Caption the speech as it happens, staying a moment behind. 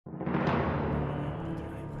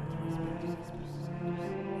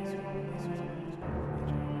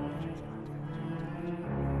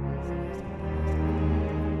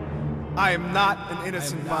I am not an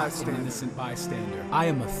innocent bystander. I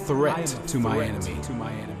am a threat to my enemy.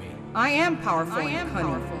 I am powerful and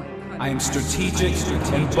cunning. I am strategic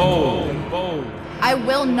and bold. I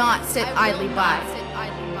will not sit idly by.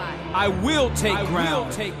 I will take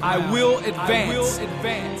ground. I will advance.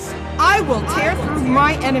 I will tear through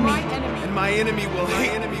my enemy. And my enemy will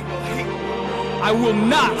hate. I will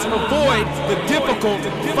not avoid the difficult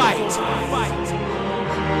fight.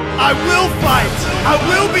 I will fight. I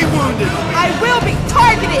will be wounded. I will be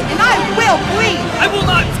targeted and I will bleed. I will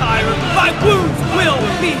not tire. My wounds will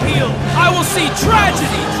be healed. I will see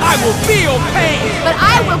tragedy. I will feel pain. But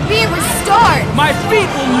I will be restored. My feet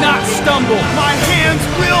will not stumble. My hands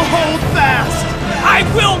will hold fast. I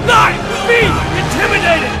will not be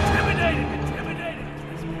intimidated.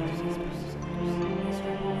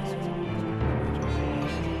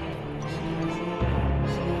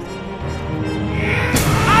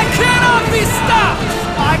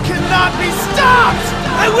 I cannot be stopped!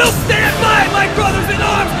 I will stand by my brothers in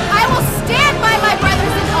arms! I will stand by my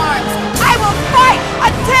brothers in arms! I will fight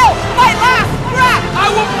until my last breath! I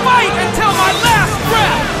will fight until my last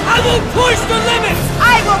breath! I will push the limits!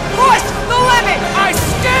 I will push the limits! I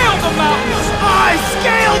scale the mountains! I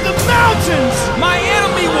scale the mountains! My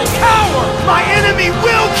enemy will cower! My enemy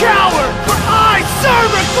will cower! For I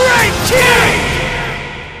serve a great king!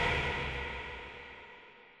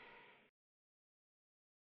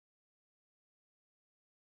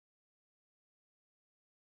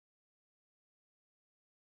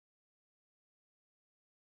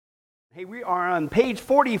 Hey, we are on page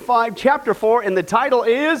 45, chapter 4, and the title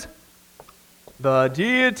is The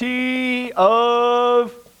Deity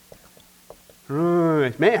of...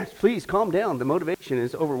 Man, please calm down. The motivation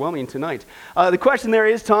is overwhelming tonight. The question there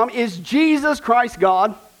is, Tom, is Jesus Christ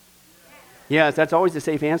God? Yes, that's always a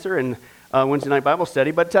safe answer in Wednesday night Bible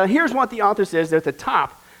study. But here's what the author says at the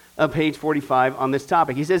top of page 45 on this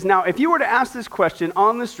topic. He says, now, if you were to ask this question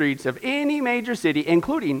on the streets of any major city,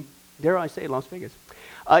 including, dare I say, Las Vegas,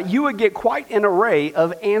 you would get quite an array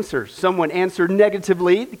of answers. Some would answer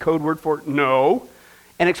negatively, the code word for no,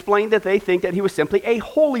 and explain that they think that he was simply a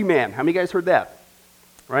holy man. How many of you guys heard that?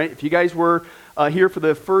 Right? If you guys were here for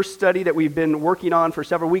the first study that we've been working on for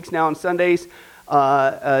several weeks now on Sundays,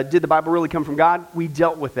 did the Bible really come from God? We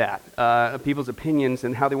dealt with that, people's opinions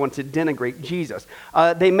and how they want to denigrate Jesus.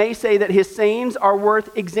 They may say that his sayings are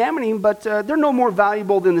worth examining, but they're no more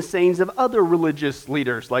valuable than the sayings of other religious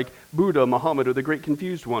leaders like Buddha, Muhammad, or the Great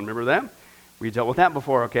Confused One. Remember that? We dealt with that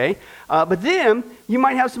before, okay? But then you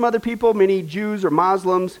might have some other people, many Jews or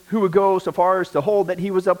Muslims, who would go so far as to hold that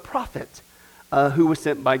he was a prophet who was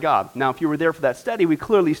sent by God. Now, if you were there for that study, we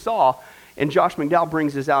clearly saw, and Josh McDowell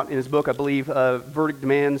brings this out in his book, I believe, Verdict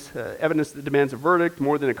Demands, Evidence That Demands a Verdict,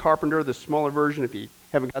 More Than a Carpenter, the smaller version. If you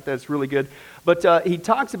haven't got that, it's really good. But he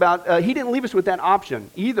talks about, he didn't leave us with that option.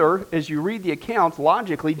 Either, as you read the account,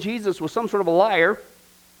 logically, Jesus was some sort of a liar.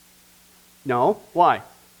 No. Why?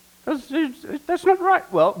 That's not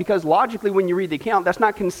right. Well, because logically, when you read the account, that's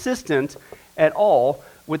not consistent at all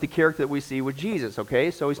with the character that we see with Jesus, okay?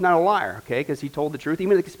 So he's not a liar, okay, because he told the truth,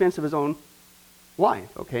 even at the expense of his own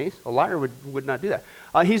life, okay? A liar would not do that.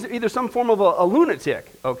 He's either some form of a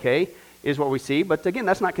lunatic, okay, is what we see. But again,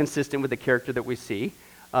 that's not consistent with the character that we see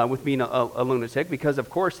with being a lunatic, because of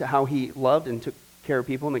course how he loved and took care of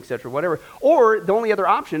people and etc. whatever. Or the only other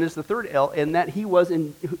option is the third L, in that he was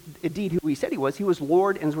indeed who he said he was. He was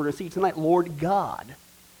Lord, and as we're going to see tonight, Lord God,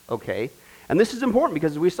 okay? And this is important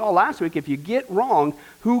because as we saw last week, if you get wrong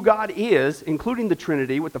who God is, including the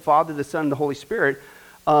Trinity with the Father, the Son, and the Holy Spirit,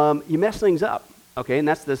 you mess things up. Okay, and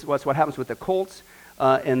that's what happens with the cults,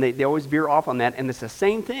 and they always veer off on that. And it's the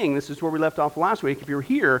same thing. This is where we left off last week. If you're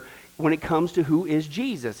here, when it comes to who is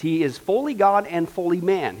Jesus, he is fully God and fully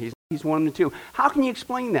man. He's one of the two. How can you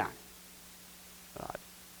explain that?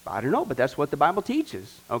 I don't know, but that's what the Bible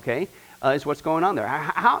teaches. Okay, is what's going on there.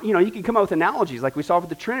 How you can come up with analogies like we saw with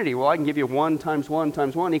the Trinity. Well, I can give you 1 times 1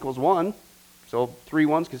 times 1 equals 1, so 3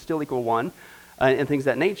 ones can still equal 1. And things of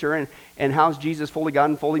that nature, and how's Jesus fully God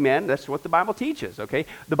and fully man? That's what the Bible teaches, okay?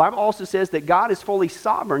 The Bible also says that God is fully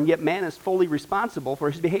sovereign, yet man is fully responsible for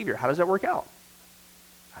his behavior. How does that work out?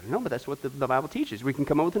 I don't know, but that's what the Bible teaches. We can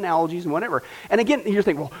come up with analogies and whatever. And again, you're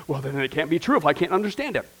thinking, well, then it can't be true if I can't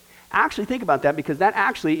understand it. Actually, think about that, because that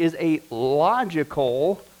actually is a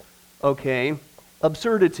logical, okay,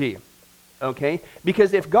 absurdity, okay?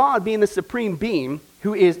 Because if God, being the supreme being,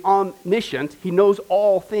 who is omniscient, he knows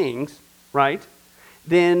all things, right?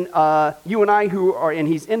 Then you and I who are, and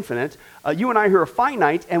he's infinite, you and I who are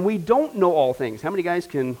finite, and we don't know all things. How many guys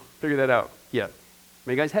can figure that out yet?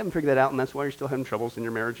 You guys haven't figured that out, and that's why you're still having troubles in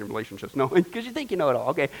your marriage and relationships. No, because you think you know it all.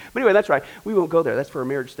 Okay. But anyway, that's right. We won't go there. That's for a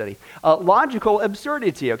marriage study. Logical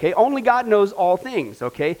absurdity, okay? Only God knows all things,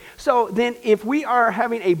 okay? So then if we are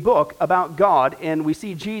having a book about God and we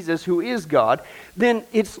see Jesus who is God, then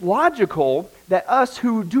it's logical that us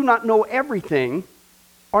who do not know everything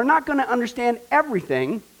are not going to understand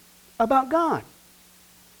everything about God.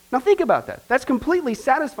 Now think about that. That's completely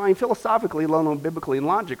satisfying philosophically, let alone biblically and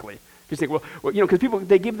logically. You think, well, because people,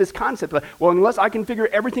 they give this concept, like, well, unless I can figure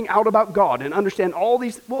everything out about God and understand all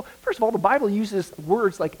these, well, first of all, the Bible uses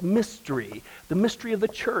words like mystery, the mystery of the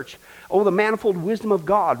church, the manifold wisdom of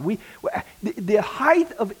God. The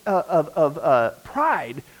height of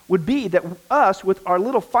pride would be that us, with our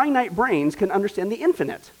little finite brains, can understand the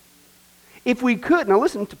infinite. If we could, now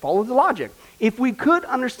listen, to follow the logic, if we could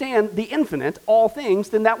understand the infinite, all things,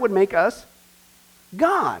 then that would make us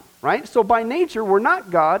God, right? So by nature, we're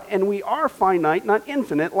not God, and we are finite, not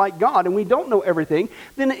infinite, like God, and we don't know everything.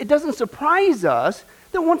 Then it doesn't surprise us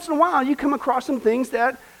that once in a while you come across some things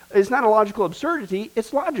that is not a logical absurdity,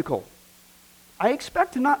 it's logical. I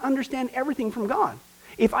expect to not understand everything from God.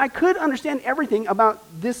 If I could understand everything about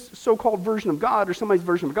this so-called version of God or somebody's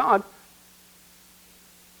version of God,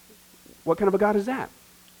 what kind of a God is that,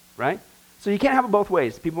 right? So you can't have it both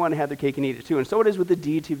ways. People want to have their cake and eat it too. And so it is with the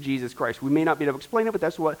deity of Jesus Christ. We may not be able to explain it, but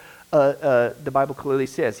that's what the Bible clearly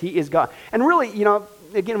says. He is God. And really,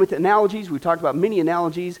 again, with analogies, we've talked about many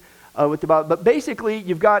analogies with the Bible. But basically,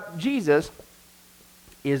 you've got Jesus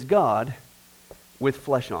is God with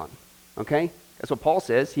flesh on. Okay? That's what Paul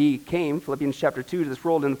says. He came, Philippians chapter 2, to this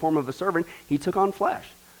world in the form of a servant. He took on flesh.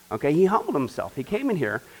 Okay? He humbled himself. He came in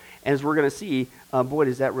here. And as we're going to see, boy,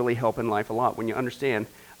 does that really help in life a lot when you understand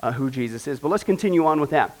who Jesus is. But let's continue on with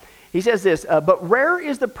that. He says this, but rare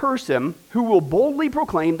is the person who will boldly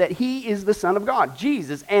proclaim that he is the Son of God,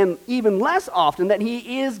 Jesus, and even less often that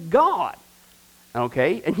he is God.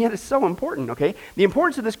 Okay? And yet it's so important, okay? The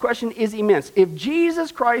importance of this question is immense. If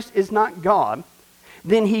Jesus Christ is not God,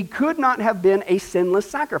 then he could not have been a sinless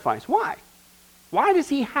sacrifice. Why? Why does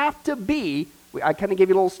he have to be, I kind of gave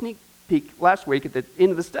you a little sneak peek last week at the end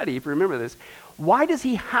of the study, if you remember this. Why does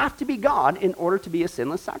he have to be God in order to be a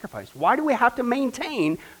sinless sacrifice? Why do we have to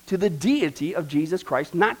maintain to the deity of Jesus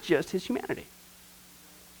Christ, not just his humanity?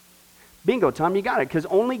 Bingo, Tom, you got it, because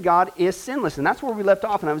only God is sinless. And that's where we left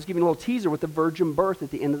off, and I was giving a little teaser with the virgin birth at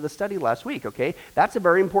the end of the study last week, okay? That's a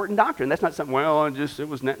very important doctrine. That's not something,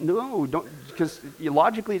 no, don't, because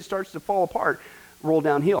logically it starts to fall apart, roll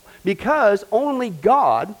downhill. Because only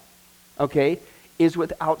God, okay, is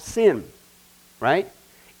without sin, right?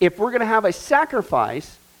 If we're going to have a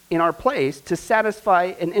sacrifice in our place to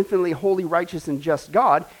satisfy an infinitely holy, righteous, and just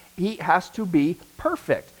God, he has to be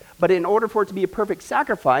perfect. But in order for it to be a perfect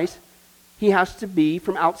sacrifice, he has to be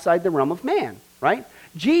from outside the realm of man, right?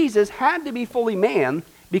 Jesus had to be fully man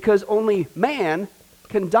because only man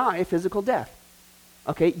can die a physical death.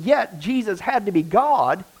 Okay, yet Jesus had to be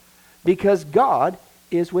God because God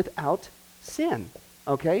is without sin.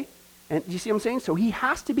 Okay? And you see what I'm saying? So he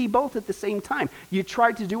has to be both at the same time. You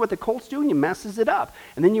try to do what the cult's do and you messes it up.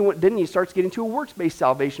 And then you start getting to a works-based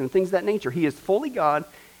salvation and things of that nature. He is fully God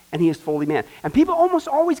and he is fully man. And people almost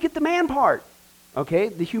always get the man part, okay?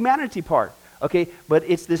 The humanity part, okay? But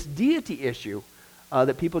it's this deity issue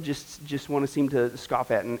that people just want to seem to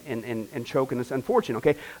scoff at and choke, and it's unfortunate,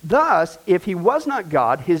 okay? Thus, if he was not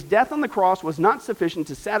God, his death on the cross was not sufficient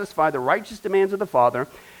to satisfy the righteous demands of the Father.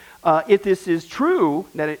 If this is true,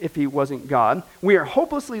 that if he wasn't God, we are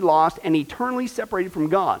hopelessly lost and eternally separated from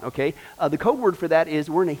God, okay? The code word for that is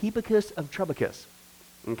we're in a heapicus of trebicus,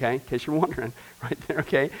 okay? In case you're wondering, right there,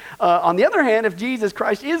 okay? On the other hand, if Jesus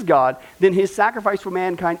Christ is God, then his sacrifice for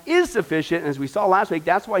mankind is sufficient. And as we saw last week,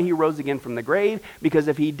 that's why he rose again from the grave, because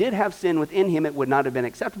if he did have sin within him, it would not have been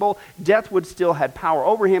acceptable. Death would still have power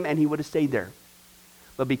over him, and he would have stayed there.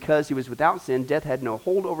 But because he was without sin, death had no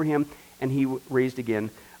hold over him, and he raised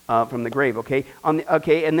again from the grave, okay? And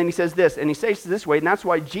then he says this, and he says this way, and that's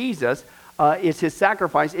why Jesus is his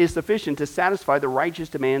sacrifice is sufficient to satisfy the righteous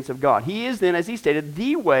demands of God. He is then, as he stated,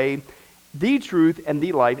 the way, the truth, and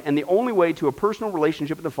the life, and the only way to a personal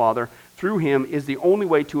relationship with the Father through him is the only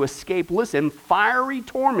way to escape, listen, fiery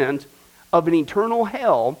torment of an eternal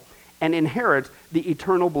hell and inherit the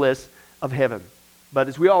eternal bliss of heaven. But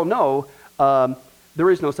as we all know,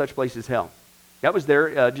 there is no such place as hell. That was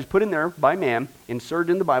there, just put in there by man, inserted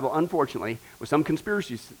in the Bible, unfortunately, with some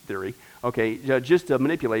conspiracy theory, okay, just to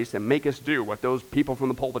manipulate us and make us do what those people from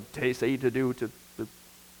the pulpit say to do. How many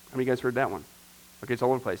of you guys heard that one? Okay, it's all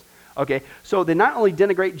over the place. Okay, so they not only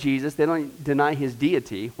denigrate Jesus, they don't deny his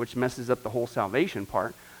deity, which messes up the whole salvation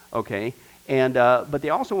part, okay, And but they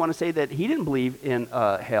also want to say that he didn't believe in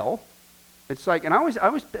hell. It's like, and I always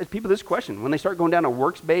ask people this question when they start going down a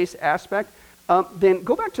works-based aspect. Then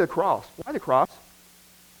go back to the cross. Why the cross?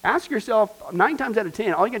 Ask yourself 9 times out of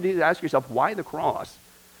 10. All you got to do is ask yourself why the cross,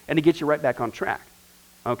 and to get you right back on track.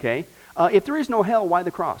 Okay. If there is no hell, why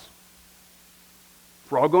the cross?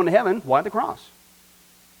 If we're all going to heaven, why the cross?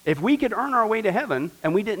 If we could earn our way to heaven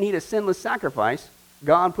and we didn't need a sinless sacrifice,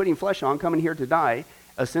 God putting flesh on, coming here to die,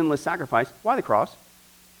 a sinless sacrifice, why the cross?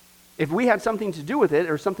 If we had something to do with it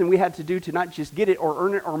or something we had to do to not just get it or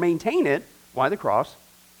earn it or maintain it, why the cross?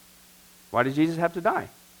 Why did Jesus have to die?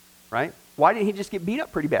 Right? Why didn't he just get beat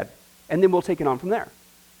up pretty bad? And then we'll take it on from there.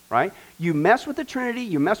 Right? You mess with the Trinity,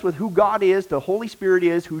 you mess with who God is, the Holy Spirit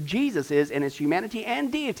is, who Jesus is, and its humanity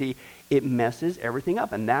and deity, it messes everything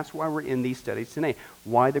up. And that's why we're in these studies today.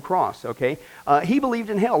 Why the cross, okay? He believed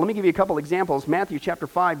in hell. Let me give you a couple examples. Matthew chapter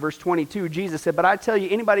 5, verse 22, Jesus said, "But I tell you,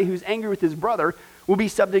 anybody who's angry with his brother will be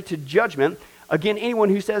subject to judgment. Again, anyone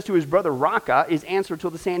who says to his brother, Raka, is answered to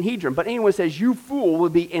the Sanhedrin. But anyone who says, you fool, will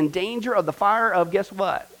be in danger of the fire of, guess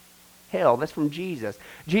what? Hell." That's from Jesus.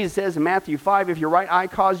 Jesus says in Matthew 5, if your right eye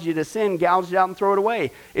causes you to sin, gouge it out and throw it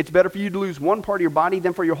away. It's better for you to lose one part of your body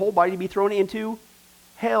than for your whole body to be thrown into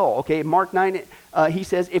hell. Okay, Mark 9, he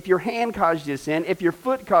says, if your hand causes you to sin, if your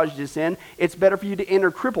foot causes you to sin, it's better for you to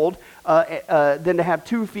enter crippled than to have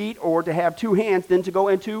 2 feet or to have 2 hands than to go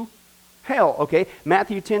into hell. Okay,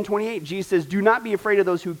 Matthew 10:28, Jesus says, do not be afraid of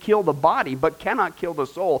those who kill the body, but cannot kill the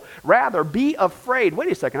soul. Rather, be afraid.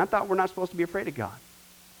 Wait a second, I thought we're not supposed to be afraid of God.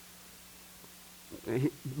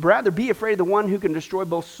 Rather, be afraid of the one who can destroy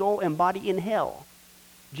both soul and body in hell.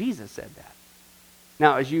 Jesus said that.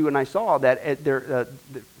 Now, as you and I saw, that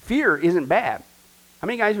fear isn't bad. How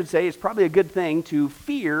many guys would say it's probably a good thing to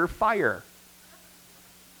fear fire?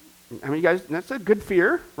 How many guys, that's a good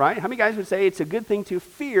fear, right? How many guys would say it's a good thing to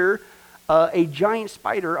fear a giant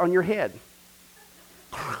spider on your head?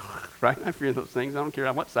 Right? I fear those things. I don't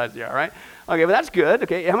care what size they are, right? Okay, but that's good.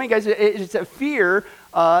 Okay, how many guys, it's a fear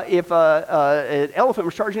if an elephant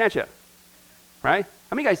was charging at you, right?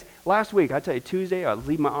 How many guys, last week, I tell you, Tuesday, I was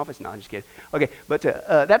leaving my office. No, I'm just kidding. Okay, but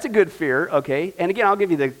that's a good fear, okay? And again, I'll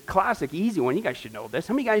give you the classic, easy one. You guys should know this.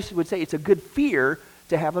 How many guys would say it's a good fear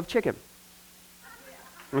to have of chicken?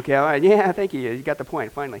 Okay, all right. Yeah, thank you. You got the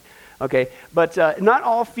point, finally. Okay, but not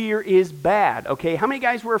all fear is bad, okay? How many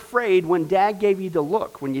guys were afraid when Dad gave you the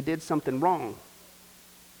look when you did something wrong?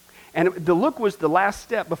 And the look was the last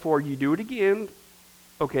step before you do it again.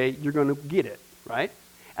 Okay, you're going to get it, right?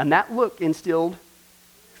 And that look instilled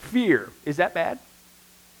fear. Is that bad?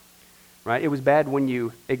 Right? It was bad when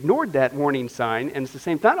you ignored that warning sign, and it's the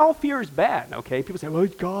same. Not all fear is bad, okay? People say, well,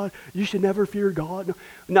 God, you should never fear God.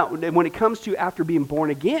 No, when it comes to after being born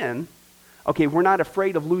again, okay, we're not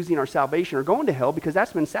afraid of losing our salvation or going to hell because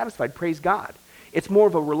that's been satisfied, praise God. It's more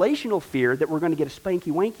of a relational fear that we're going to get a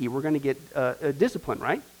spanky-wanky. We're going to get a discipline,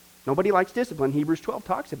 right? Nobody likes discipline. Hebrews 12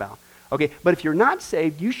 talks about. Okay, but if you're not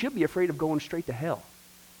saved, you should be afraid of going straight to hell.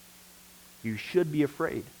 You should be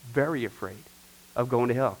afraid, very afraid of going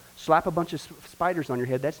to hell. Slap a bunch of spiders on your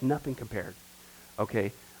head, that's nothing compared,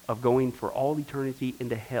 okay, of going for all eternity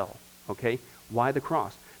into hell, okay? Why the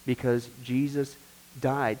cross? Because Jesus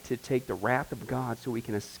died to take the wrath of God so we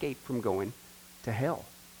can escape from going to hell.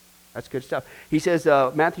 That's good stuff. He says,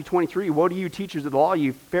 Matthew 23, woe to you, teachers of the law,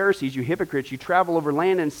 you Pharisees, you hypocrites, you travel over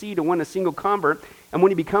land and sea to win a single convert, and when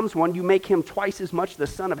he becomes one, you make him twice as much the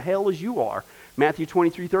son of hell as you are. Matthew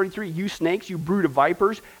 23:33, you snakes, you brood of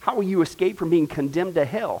vipers, how will you escape from being condemned to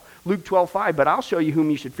hell? Luke 12:5, but I'll show you whom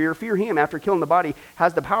you should fear. Fear him, after killing the body,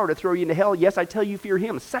 has the power to throw you into hell. Yes, I tell you, fear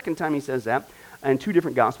him. Second time he says that. In 2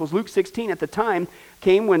 different Gospels. Luke 16, at the time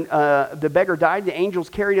came when the beggar died, the angels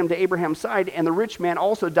carried him to Abraham's side, and the rich man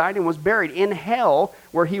also died and was buried in hell,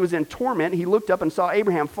 where he was in torment. He looked up and saw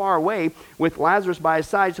Abraham far away with Lazarus by his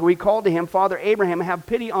side, so he called to him, Father Abraham, have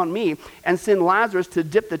pity on me, and send Lazarus to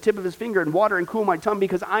dip the tip of his finger in water and cool my tongue,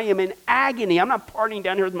 because I am in agony. I'm not partying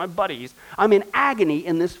down here with my buddies. I'm in agony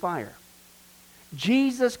in this fire.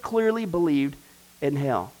 Jesus clearly believed in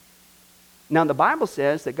hell. Now, the Bible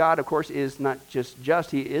says that God, of course, is not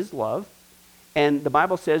just, he is love. And the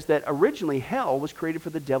Bible says that originally hell was created for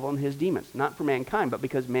the devil and his demons, not for mankind, but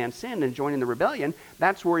because man sinned and joined in the rebellion,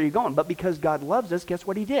 that's where you're going. But because God loves us, guess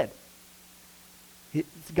what he did?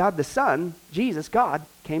 God the Son, Jesus, God,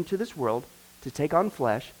 came to this world to take on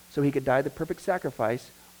flesh so he could die the perfect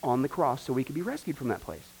sacrifice on the cross so we could be rescued from that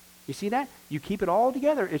place. You see that? You keep it all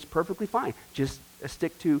together, it's perfectly fine. Just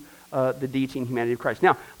stick to the deity and humanity of Christ.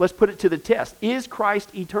 Now, let's put it to the test. Is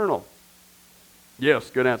Christ eternal?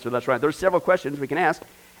 Yes, good answer. That's right. There's several questions we can ask.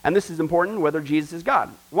 And this is important, whether Jesus is God.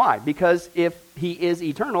 Why? Because if he is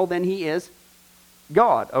eternal, then he is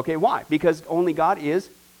God. Okay, why? Because only God is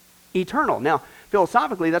eternal. Now,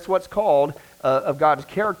 philosophically, that's what's called of God's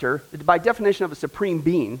character. By definition of a supreme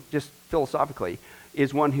being, just philosophically,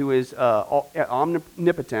 is one who is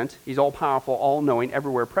omnipotent. He's all-powerful, all-knowing,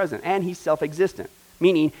 everywhere present. And he's self-existent,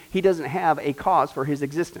 meaning he doesn't have a cause for his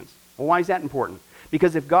existence. Well, why is that important?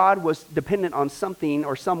 Because if God was dependent on something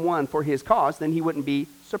or someone for his cause, then he wouldn't be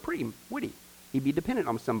supreme, would he? He'd be dependent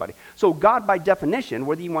on somebody. So God, by definition,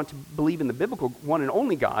 whether you want to believe in the biblical one and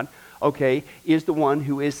only God, okay, is the one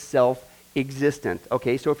who is self-existent.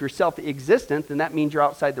 Okay, so if you're self-existent, then that means you're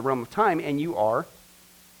outside the realm of time and you are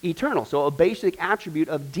eternal. So a basic attribute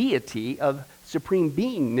of deity, of supreme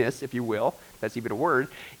beingness, if you will, if that's even a word,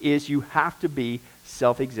 is you have to be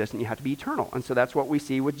self-existent. You have to be eternal. And so that's what we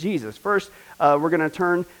see with Jesus. First, we're going to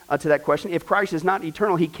turn to that question. If Christ is not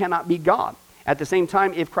eternal, he cannot be God. At the same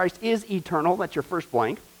time, if Christ is eternal, that's your first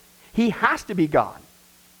blank, he has to be God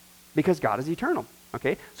because God is eternal.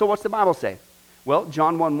 Okay, so what's the Bible say? Well,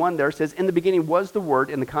 John 1:1 there says, in the beginning was the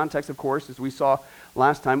Word. In the context, of course, as we saw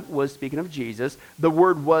last time, was speaking of Jesus. The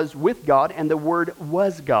Word was with God, and the Word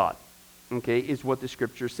was God. Okay, is what the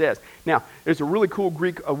Scripture says. Now, there's a really cool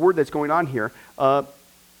Greek word that's going on here. And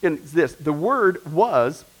it's this. The Word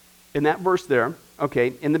was, in that verse there,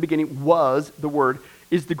 okay, in the beginning was the Word,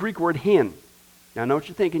 is the Greek word hin. Now, I know what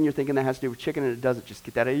you're thinking. You're thinking that has to do with chicken, and it doesn't. Just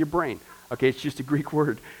get that out of your brain. Okay, it's just a Greek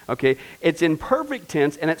word. Okay, it's in perfect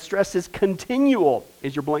tense, and it stresses continual,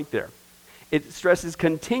 is your blank there. It stresses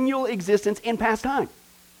continual existence in past time.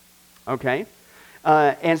 Okay,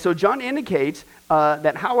 and so John indicates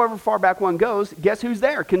that however far back one goes, guess who's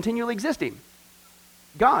there, continually existing?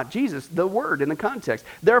 God, Jesus, the Word in the context.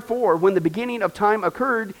 Therefore, when the beginning of time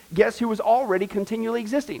occurred, guess who was already continually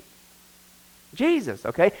existing? Jesus,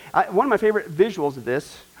 okay? One of my favorite visuals of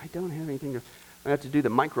this, I don't have anything to, I have to do the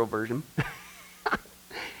micro version,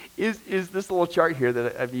 is this little chart here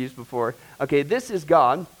that I've used before. Okay, this is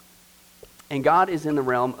God, and God is in the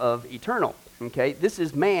realm of eternal, okay? This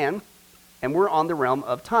is man, and we're on the realm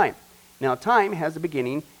of time. Now, time has a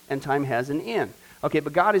beginning, and time has an end. Okay,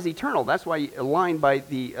 but God is eternal. That's why aligned by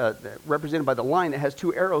represented by the line that has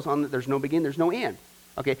two arrows on it, there's no beginning, there's no end.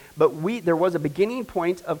 Okay, but there was a beginning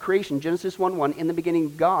point of creation, Genesis 1:1, in the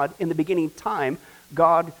beginning God, in the beginning time,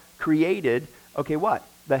 God created, okay, what?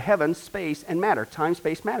 The heavens, space, and matter. Time,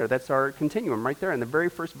 space, matter. That's our continuum right there in the very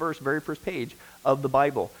first verse, very first page of the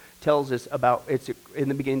Bible. Tells us about, in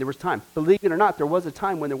the beginning there was time. Believe it or not, there was a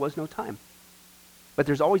time when there was no time. But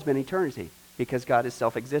there's always been eternity because God is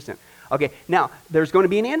self-existent. Okay, now, there's going to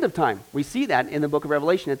be an end of time. We see that in the book of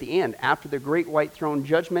Revelation at the end. After the great white throne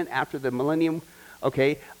judgment, after the millennium,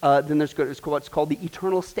 okay, then there's what's called the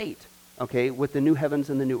eternal state, okay, with the new heavens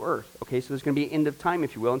and the new earth. Okay, so there's going to be an end of time,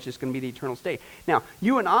 if you will. It's just going to be the eternal state. Now,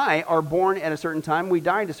 you and I are born at a certain time. We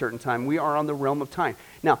die at a certain time. We are on the realm of time.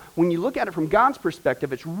 Now, when you look at it from God's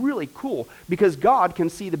perspective, it's really cool because God can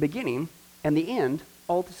see the beginning and the end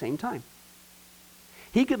all at the same time.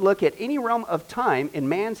 He could look at any realm of time in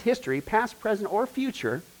man's history, past, present, or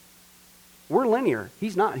future. We're linear.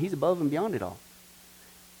 He's not. He's above and beyond it all.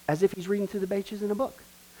 As if he's reading through the pages in a book.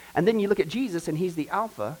 And then you look at Jesus, and he's the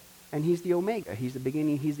Alpha, and he's the Omega. He's the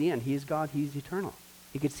beginning, he's the end. He is God, he's eternal.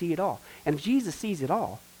 He could see it all. And if Jesus sees it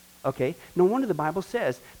all, okay, no wonder the Bible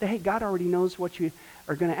says that, hey, God already knows what you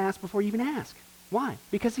are going to ask before you even ask. Why?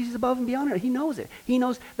 Because he's above and beyond it. He knows it. He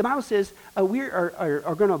knows, the Bible says we're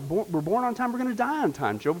born on time, we're going to die on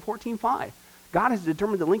time. Job 14:5. God has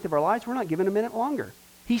determined the length of our lives. We're not given a minute longer.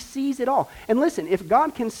 He sees it all. And listen, if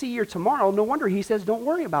God can see your tomorrow, no wonder he says, don't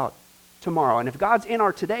worry about tomorrow. And if God's in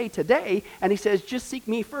our today, and he says, just seek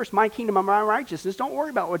me first, my kingdom and my righteousness, don't worry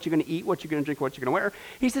about what you're going to eat, what you're going to drink, what you're going to wear.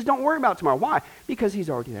 He says, don't worry about tomorrow. Why? Because he's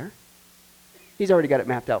already there. He's already got it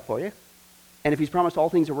mapped out for you. And if he's promised all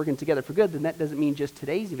things are working together for good, then that doesn't mean just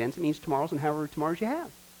today's events. It means tomorrow's and however tomorrow's you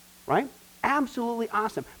have. Right? Absolutely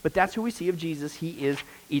awesome. But that's who we see of Jesus. He is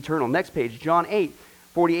eternal. Next page, John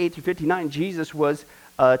 8:48-59. Jesus was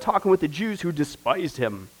talking with the Jews who despised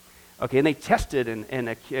him. Okay, and they tested and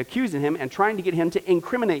accusing him and trying to get him to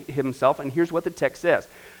incriminate himself. And here's what the text says.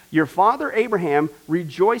 Your father Abraham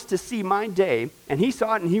rejoiced to see my day, and he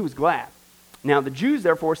saw it and he was glad. Now the Jews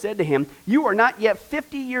therefore said to him, you are not yet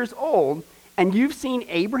 50 years old, and you've seen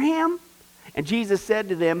Abraham? And Jesus said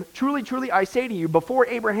to them, truly, truly, I say to you, before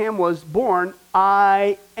Abraham was born,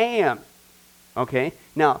 I am. Okay,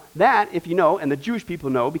 now that, if you know, and the Jewish people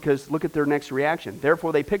know, because look at their next reaction.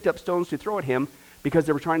 Therefore, they picked up stones to throw at him because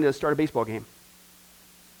they were trying to start a baseball game.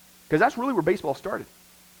 Because that's really where baseball started.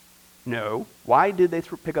 No. Why did they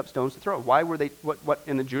pick up stones to throw? Why were they, what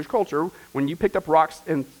in the Jewish culture, when you picked up rocks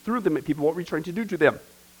and threw them at people, what were you trying to do to them?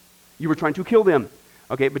 You were trying to kill them.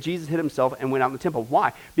 Okay, but Jesus hid himself and went out in the temple.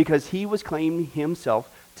 Why? Because he was claiming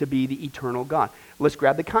himself to be the eternal God. Let's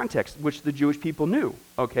grab the context, which the Jewish people knew,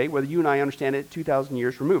 okay, whether you and I understand it 2,000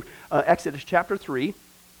 years removed. Exodus chapter 3,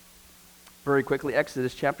 very quickly,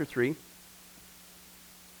 Exodus chapter 3.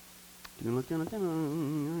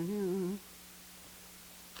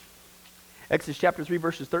 Exodus chapter 3,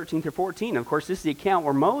 verses 13 to 14. Of course, this is the account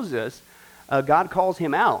where Moses, God calls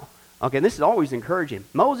him out. Okay, and this is always encouraging.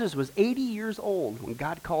 Moses was 80 years old when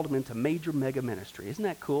God called him into major mega ministry. Isn't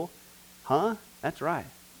that cool? Huh? That's right.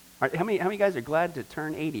 All right, how many guys are glad to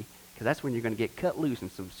turn 80? Because that's when you're going to get cut loose in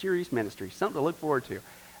some serious ministry, something to look forward to.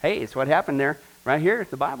 Hey, it's what happened there, right here,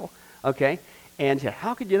 the Bible. Okay, and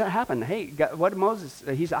how could that happen? Hey, God, what did Moses,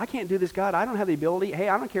 he said, I can't do this, God. I don't have the ability. Hey,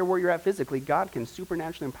 I don't care where you're at physically. God can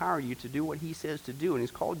supernaturally empower you to do what he says to do and he's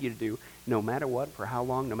called you to do, no matter what, for how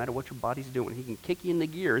long, no matter what your body's doing. He can kick you in the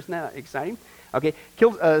gear. Isn't that exciting? Okay,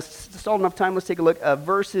 stalled enough time. Let's take a look.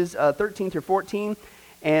 Verses 13 through 14.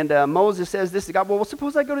 And Moses says this to God, well,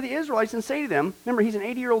 suppose I go to the Israelites and say to them, remember, he's an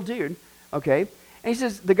 80-year-old dude, okay? And he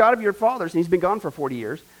says, the God of your fathers, and he's been gone for 40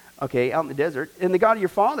 years, okay, out in the desert, and the God of your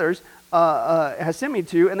fathers has sent me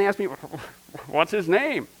to, and they asked me, what's his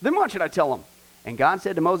name? Then what should I tell them? And God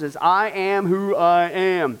said to Moses, I am who I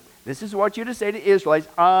am. This is what you to say to the Israelites,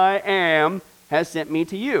 I am has sent me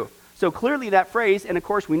to you. So clearly that phrase, and of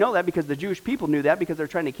course we know that because the Jewish people knew that because they're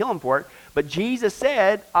trying to kill him for it, but Jesus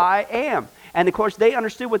said, I am. And of course they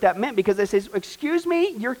understood what that meant because they said, excuse me,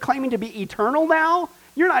 you're claiming to be eternal now?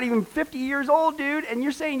 You're not even 50 years old, dude, and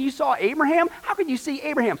you're saying you saw Abraham? How could you see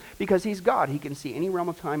Abraham? Because he's God. He can see any realm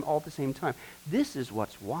of time all at the same time. This is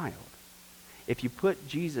what's wild. If you put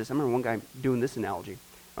Jesus, I remember one guy doing this analogy.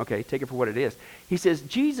 Okay, take it for what it is. He says,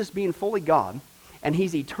 Jesus being fully God, and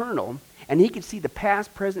he's eternal, and he can see the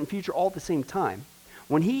past, present, future all at the same time.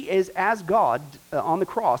 When he is as God on the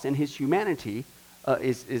cross and his humanity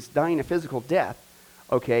is dying a physical death,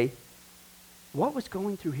 okay, what was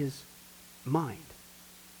going through his mind?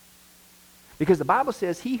 Because the Bible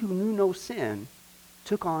says he who knew no sin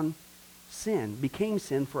took on sin, became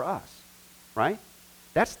sin for us, right?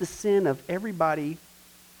 That's the sin of everybody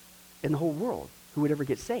in the whole world who would ever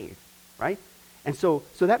get saved, right? And so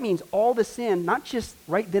that means all the sin, not just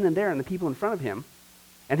right then and there and the people in front of him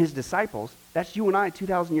and his disciples, that's you and I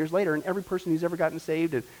 2,000 years later and every person who's ever gotten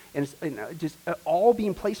saved and just all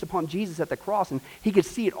being placed upon Jesus at the cross, and he could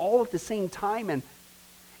see it all at the same time, and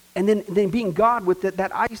then being God with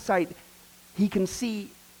that eyesight, he can see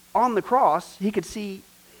on the cross, he could see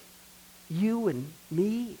you and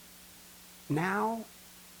me now,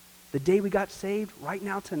 the day we got saved, right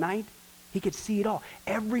now, tonight. He could see it all.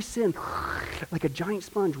 Every sin, like a giant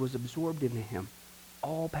sponge, was absorbed into him.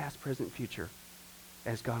 All past, present, future,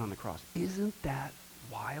 as God on the cross. Isn't that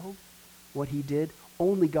wild, what he did?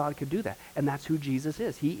 Only God could do that. And that's who Jesus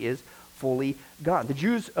is. He is fully God. The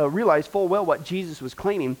Jews realized full well what Jesus was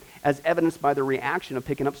claiming, as evidenced by the reaction of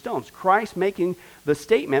picking up stones. Christ making the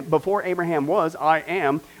statement, before Abraham was, I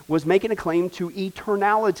am, was making a claim to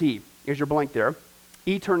eternality. Here's your blank there.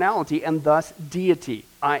 Eternality and thus deity.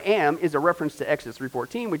 I am is a reference to Exodus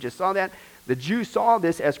 3:14. We just saw that. The Jews saw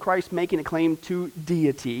this as Christ making a claim to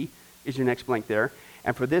deity. Is your next blank there.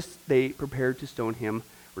 And for this, they prepared to stone him,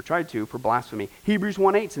 or tried to, for blasphemy. Hebrews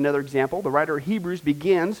 1:8 is another example. The writer of Hebrews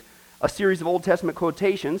begins a series of Old Testament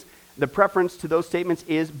quotations. The preference to those statements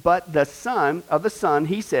is, but the Son of the Son,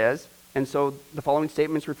 he says, and so the following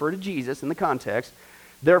statements refer to Jesus in the context.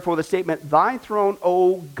 Therefore, the statement, thy throne,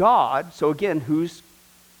 O God, so again, who's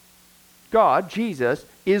God, Jesus,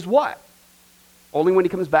 is what? Only when he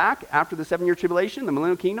comes back after the 7-year tribulation, the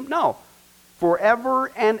millennial kingdom? No.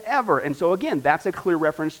 Forever and ever. And so again, that's a clear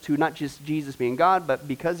reference to not just Jesus being God, but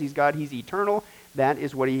because he's God, he's eternal. That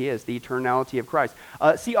is what he is, the eternality of Christ.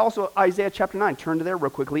 See also Isaiah chapter 9. Turn to there real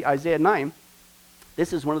quickly. Isaiah 9.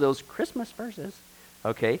 This is one of those Christmas verses.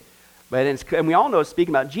 Okay. And we all know it's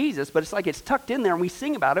speaking about Jesus, but it's like it's tucked in there and we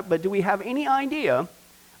sing about it, but do we have any idea,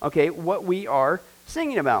 okay, what we are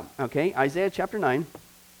singing about? Okay. Isaiah chapter 9.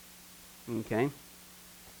 Okay.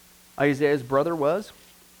 Isaiah's brother was?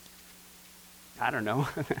 I don't know.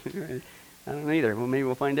 I don't know either. Well, maybe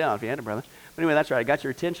we'll find out if he had a brother. But anyway, that's right. I got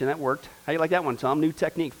your attention. That worked. How you like that one, Tom? New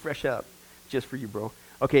technique, fresh up. Just for you, bro.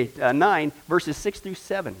 Okay, 9, verses 6 through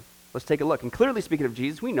 7. Let's take a look. And clearly speaking of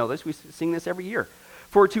Jesus, we know this. We sing this every year.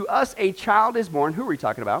 For to us a child is born. Who are we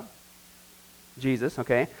talking about? Jesus,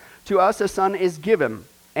 okay. To us a son is given,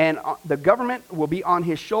 and the government will be on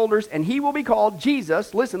his shoulders, and he will be called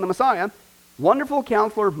Jesus, listen, the Messiah, Wonderful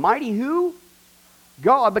Counselor, Mighty who?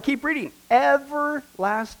 God, but keep reading.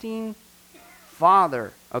 Everlasting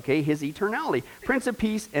Father. Okay, his eternality. Prince of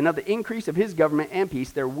peace, and of the increase of his government and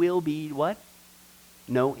peace, there will be what?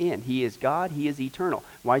 No end. He is God. He is eternal.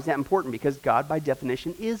 Why is that important? Because God, by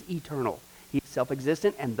definition, is eternal. He's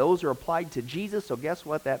self-existent, and those are applied to Jesus, so guess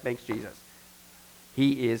what? That makes Jesus.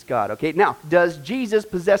 He is God. Okay, now, does Jesus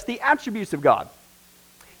possess the attributes of God?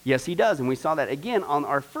 Yes, he does, and we saw that again on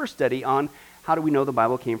our first study on how do we know the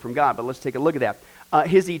Bible came from God, but let's take a look at that.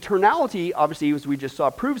 His eternality, obviously, as we just saw,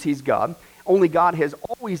 proves he's God. Only God has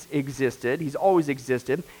always existed. He's always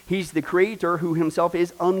existed. He's the creator who himself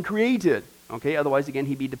is uncreated. Okay, otherwise, again,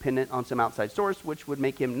 he'd be dependent on some outside source, which would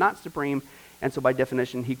make him not supreme, and so by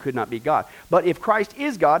definition, he could not be God. But if Christ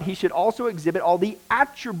is God, he should also exhibit all the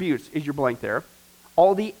attributes, is your blank there,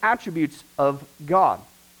 all the attributes of God.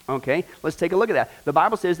 Okay, let's take a look at that. The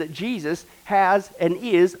Bible says that Jesus has and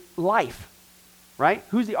is life, right?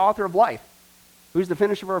 Who's the author of life? Who's the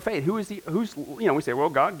finisher of our faith? We say, well,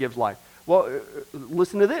 God gives life. Well,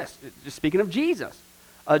 listen to this. Speaking of Jesus,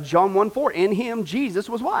 John 1:4, in him, Jesus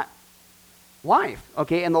was what? Life.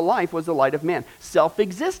 Okay, and the life was the light of man.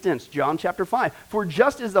 Self-existence, John chapter 5. For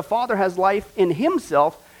just as the Father has life in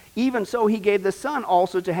himself, even so he gave the Son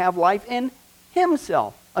also to have life in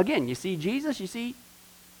himself. Again, you see Jesus, you see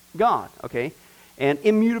God, okay? And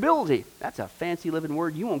immutability, that's a fancy living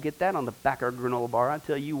word. You won't get that on the back of our granola bar, I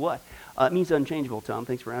tell you what. It means unchangeable, Tom.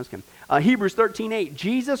 Thanks for asking. Hebrews 13:8,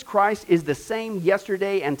 Jesus Christ is the same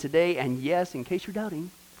yesterday and today, and yes, in case you're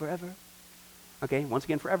doubting, forever. Okay, once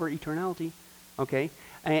again, forever, eternality. Okay,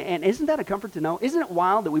 and isn't that a comfort to know? Isn't it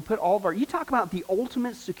wild that we put all of our, you talk about the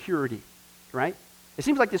ultimate security, right? It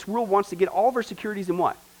seems like this world wants to get all of our securities in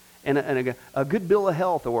what? And a good bill of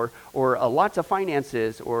health, or lots of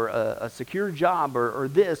finances, or a secure job, or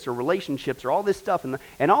this, or relationships, or all this stuff.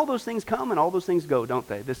 And all those things come and all those things go, don't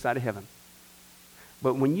they, this side of heaven?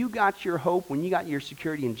 But when you got your hope, when you got your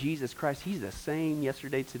security in Jesus Christ, he's the same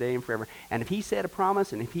yesterday, today, and forever. And if he said a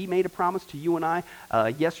promise, and if he made a promise to you and I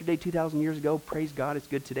yesterday, 2,000 years ago, praise God, it's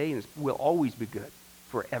good today, and it will always be good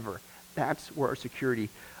forever. That's where our security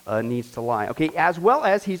needs to lie. Okay, as well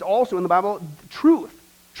as he's also in the Bible, truth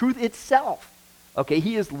itself. Okay,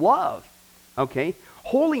 he is love. Okay,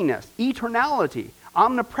 holiness, eternality,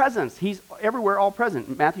 omnipresence. He's everywhere, all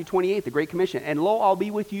present. Matthew 28, the Great Commission. And lo, I'll be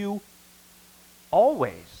with you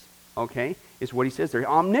always. Okay, is what he says there.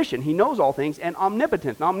 Omniscient, he knows all things, and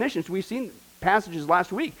omnipotent. And omniscience, we've seen passages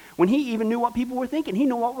last week when he even knew what people were thinking. He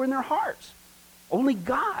knew what were in their hearts. Only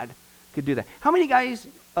God could do that. How many guys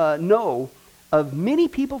know of many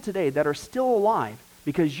people today that are still alive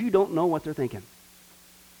because you don't know what they're thinking?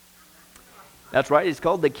 That's right. It's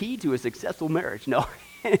called the key to a successful marriage. No,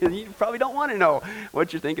 you probably don't want to know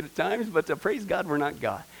what you're thinking at times, but praise God, we're not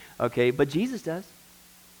God. Okay, but Jesus does,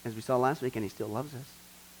 as we saw last week, and he still loves us.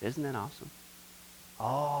 Isn't that awesome?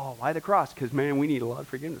 Oh, why the cross? Because, man, we need a lot of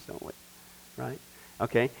forgiveness, don't we? Right?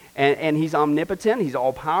 Okay, and he's omnipotent. He's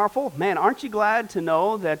all-powerful. Man, aren't you glad to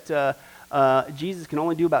know that Jesus can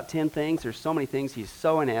only do about 10 things? There's so many things. He's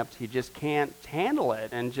so inept. He just can't handle it.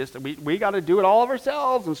 And just we got to do it all of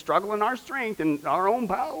ourselves and struggle in our strength and our own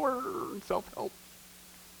power and self-help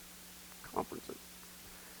conferences.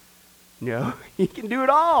 No, he can do it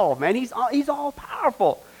all, man. He's all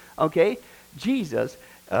powerful. Okay? Jesus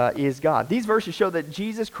is God. These verses show that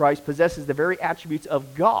Jesus Christ possesses the very attributes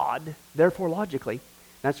of God, therefore logically.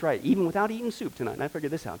 That's right. Even without eating soup tonight. And I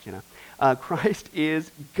figured this out, Christ is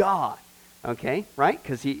God. Okay, right?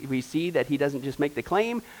 Because we see that he doesn't just make the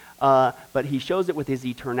claim, but he shows it with his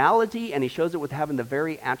eternality, and he shows it with having the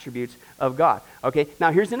very attributes of God. Okay,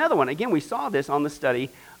 now here's another one. Again, we saw this on the study.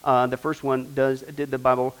 The first one, did the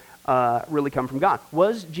Bible really come from God?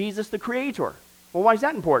 Was Jesus the creator? Well, why is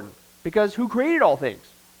that important? Because who created all things?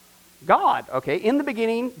 God. Okay, in the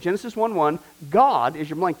beginning, Genesis 1:1, God, is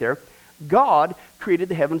your blank there, God created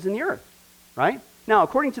the heavens and the earth, right? Now,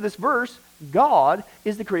 according to this verse, God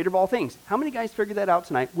is the creator of all things. How many guys figured that out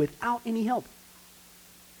tonight without any help?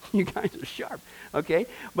 You guys are sharp, okay?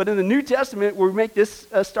 But in the New Testament, we make this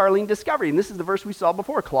startling discovery, and this is the verse we saw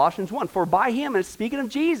before, Colossians 1. For by him, and speaking of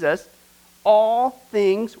Jesus, all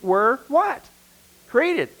things were what?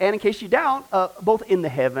 Created. And in case you doubt, both in the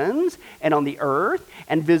heavens and on the earth,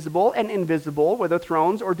 and visible and invisible, whether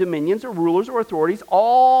thrones or dominions or rulers or authorities,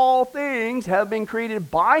 all things have been created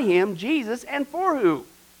by him, Jesus, and for who?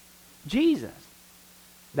 Jesus.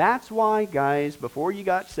 That's why, guys, before you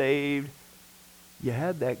got saved, you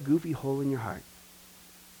had that goofy hole in your heart.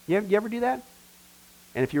 You ever do that?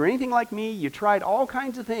 And if you're anything like me, you tried all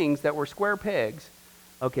kinds of things that were square pegs,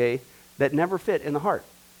 okay, that never fit in the heart.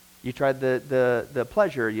 You tried the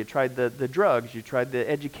pleasure, you tried the drugs, you tried the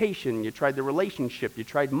education, you tried the relationship, you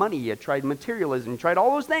tried money, you tried materialism, you tried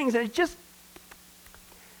all those things, and it just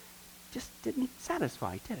didn't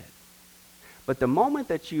satisfy, did it? But the moment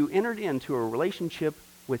that you entered into a relationship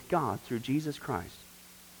with God through Jesus Christ,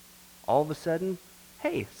 all of a sudden,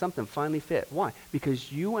 hey, something finally fit. Why?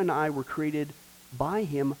 Because you and I were created by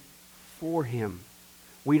him for him.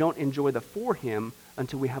 We don't enjoy the for him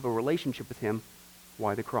until we have a relationship with him.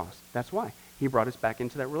 Why the cross? That's why. He brought us back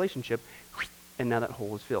into that relationship, and now that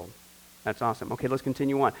hole is filled. That's awesome. Okay, let's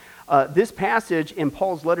continue on. This passage in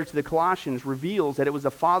Paul's letter to the Colossians reveals that it was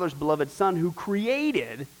the Father's beloved Son who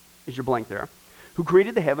created, is your blank there, who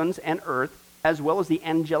created the heavens and earth as well as the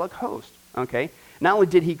angelic host. Okay? Not only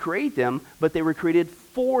did he create them, but they were created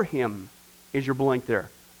for him, is your blank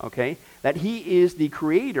there. Okay? That he is the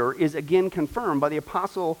creator is again confirmed by the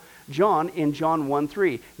Apostle John in John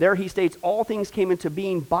 1:3. There he states, all things came into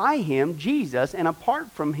being by him, Jesus, and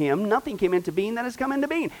apart from him, nothing came into being that has come into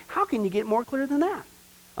being. How can you get more clear than that?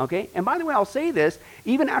 Okay? And by the way, I'll say this,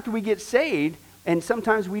 even after we get saved, and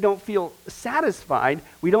sometimes we don't feel satisfied,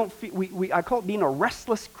 I call it being a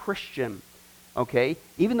restless Christian. Okay?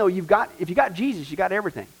 Even though if you got Jesus, you got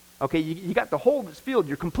everything. Okay? You got the hole that's filled,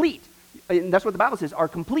 you're complete. And that's what the Bible says. Our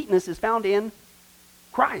completeness is found in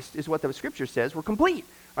Christ, is what the scripture says. We're complete.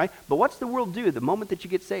 Right? But what's the world do the moment that you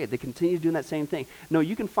get saved? They continue doing that same thing. No,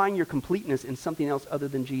 you can find your completeness in something else other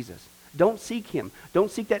than Jesus. Don't seek him. Don't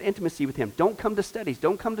seek that intimacy with him. Don't come to studies.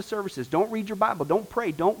 Don't come to services. Don't read your Bible. Don't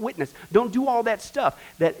pray. Don't witness. Don't do all that stuff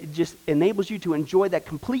that just enables you to enjoy that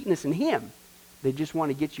completeness in him. They just want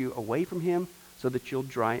to get you away from him so that you'll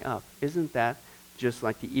dry up. Isn't that just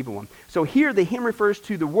like the evil one? So here the hymn refers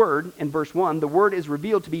to the Word in verse 1. The Word is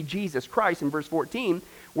revealed to be Jesus Christ in verse 14,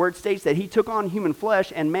 where it states that he took on human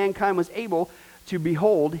flesh and mankind was able to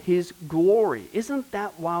behold his glory. Isn't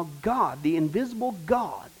that wild? God, the invisible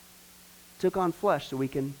God, took on flesh so we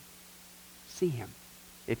can see him.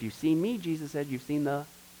 If you've seen me, Jesus said, you've seen the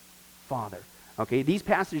Father. Okay, these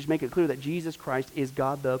passages make it clear that Jesus Christ is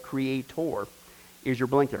God the Creator. Is your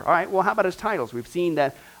blank there? All right, well, how about his titles? We've seen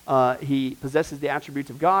that he possesses the attributes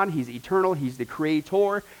of God. He's eternal. He's the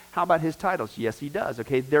Creator. How about his titles? Yes, he does.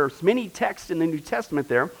 Okay, there's many texts in the New Testament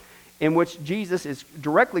there in which Jesus is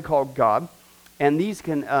directly called God, and these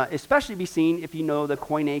can especially be seen if you know the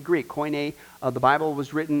Koine Greek. Koine, the Bible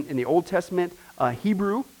was written in the Old Testament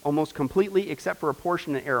Hebrew almost completely, except for a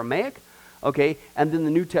portion in Aramaic. Okay, and then the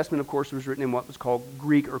New Testament, of course, was written in what was called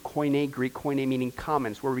Greek or Koine Greek. Koine meaning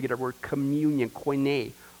common. It's where we get our word communion.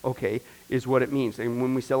 Koine, okay, is what it means. And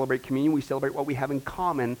when we celebrate communion, we celebrate what we have in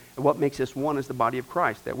common, and what makes us one is the body of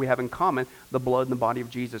Christ. That we have in common the blood and the body of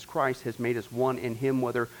Jesus Christ has made us one in him,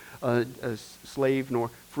 whether a slave nor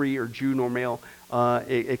free or Jew nor male,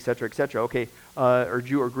 etc., etc. Okay, or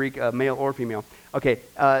Jew or Greek, male or female. Okay,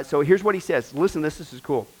 so here's what he says. Listen, this is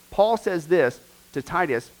cool. Paul says this to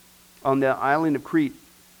Titus on the island of Crete,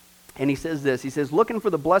 and he says this. He says, looking for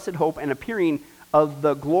the blessed hope and appearing of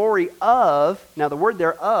the glory of, now the word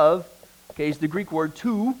there of, okay, is the Greek word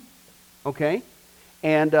to, okay,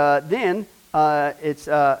 and then it's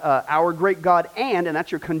our great God and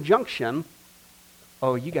that's your conjunction.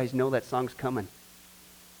 Oh, you guys know that song's coming.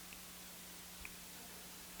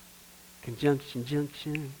 Conjunction,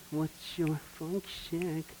 junction, what's your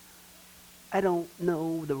function? I don't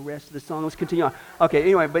know the rest of the song. Let's continue on. Okay,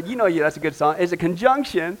 anyway, but you know that's a good song. It's a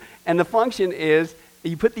conjunction, and the function is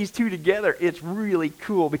you put these two together. It's really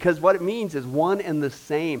cool because what it means is one and the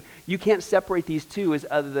same. You can't separate these two as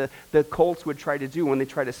the cults would try to do when they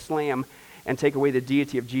try to slam and take away the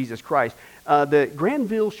deity of Jesus Christ. The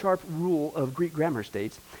Granville Sharp rule of Greek grammar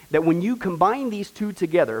states that when you combine these two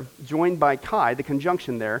together, joined by kai, the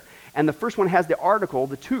conjunction there, and the first one has the article,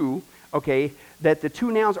 the to, okay, that the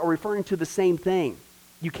two nouns are referring to the same thing.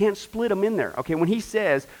 You can't split them in there. Okay, when he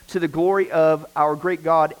says to the glory of our great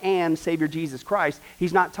God and Savior Jesus Christ,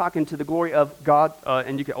 he's not talking to the glory of God,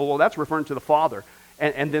 and you can, oh, well, that's referring to the Father,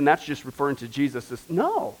 and then that's just referring to Jesus.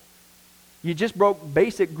 No. You just broke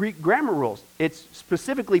basic Greek grammar rules. It's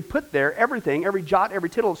specifically put there, everything, every jot, every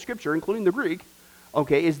tittle of Scripture, including the Greek,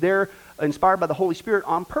 okay, is there inspired by the Holy Spirit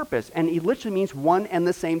on purpose. And it literally means one and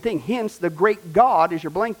the same thing. Hence, the great God, is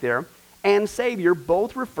your blank there, and Savior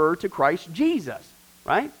both refer to Christ Jesus,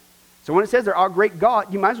 right? So when it says they're our great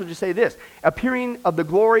God, you might as well just say this: appearing of the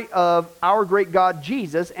glory of our great God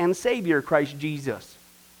Jesus and Savior Christ Jesus.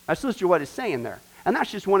 That's literally what it's saying there. And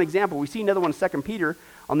that's just one example. We see another one in 2 Peter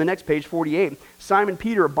on the next page, 48. Simon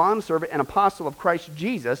Peter, a bondservant and apostle of Christ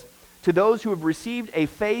Jesus, to those who have received a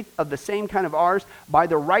faith of the same kind of ours by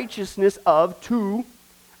the righteousness of to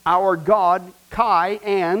our God, Kai,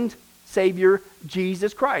 and Savior,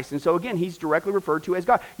 Jesus Christ. And so again, he's directly referred to as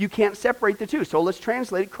God. You can't separate the two. So let's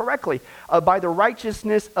translate it correctly. By the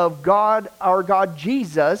righteousness of God, our God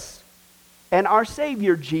Jesus, and our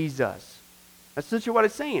Savior Jesus. That's literally what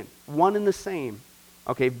it's saying. One and the same.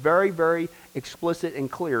 Okay, very, very explicit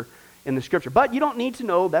and clear in the scripture. But you don't need to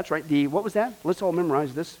know, that's right, what was that? Let's all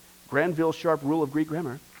memorize this Granville Sharp rule of Greek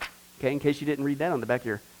grammar. Okay, in case you didn't read that on the back of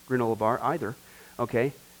your granola bar either. Okay,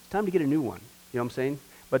 it's time to get a new one. You know what I'm saying?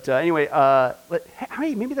 But anyway,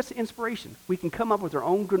 hey, maybe that's the inspiration. We can come up with our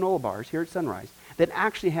own granola bars here at Sunrise that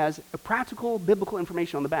actually has a practical biblical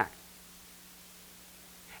information on the back.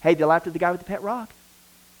 Hey, they laughed at the guy with the pet rock.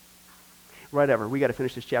 Whatever, we got to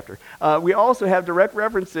finish this chapter. We also have direct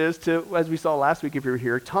references to, as we saw last week if you were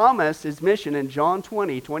here, Thomas' mission in John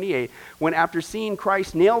 20:28, when after seeing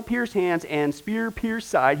Christ's nail-pierced hands and spear-pierced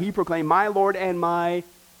side, he proclaimed, "My Lord and my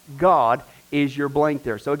God," is your blank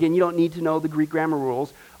there. So again, you don't need to know the Greek grammar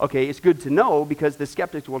rules. Okay, it's good to know because the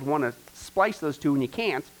skeptics will want to splice those two and you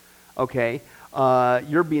can't. Okay,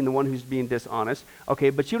 you're being the one who's being dishonest. Okay,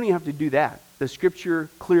 but you don't even have to do that. The scripture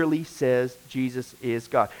clearly says Jesus is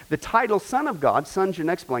God. The title Son of God, son's your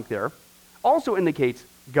next blank there, also indicates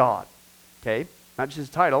God. Okay, not just his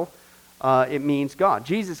title, it means God.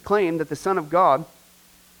 Jesus claimed that the Son of God,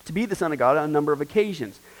 to be the Son of God on a number of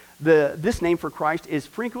occasions. This name for Christ is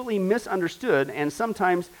frequently misunderstood, and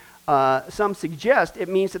sometimes some suggest it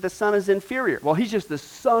means that the Son is inferior. Well, he's just the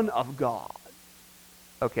Son of God.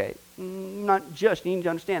 Okay, not just. You need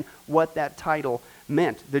to understand what that title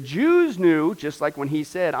meant. The Jews knew, just like when he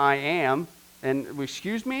said, "I am," and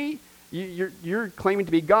excuse me, you're claiming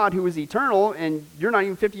to be God who is eternal, and you're not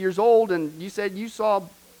even 50 years old, and you said you saw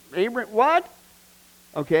Abraham. What?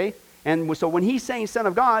 Okay. And so when he's saying Son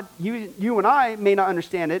of God, you and I may not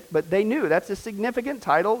understand it, but they knew. That's a significant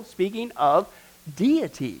title speaking of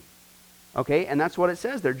deity. Okay, and that's what it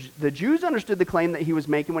says there. The Jews understood the claim that he was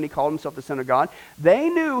making when he called himself the Son of God. They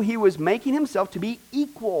knew he was making himself to be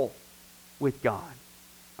equal with God.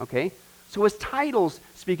 Okay, so his titles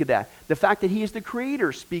speak of that. The fact that he is the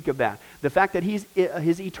creator speak of that. The fact that his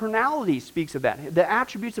eternality speaks of that. The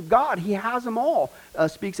attributes of God, he has them all,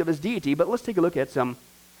 speaks of his deity. But let's take a look at some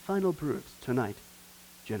final proofs tonight,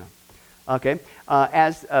 Jenna. Okay,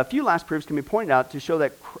 as a few last proofs can be pointed out to show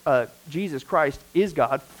that Jesus Christ is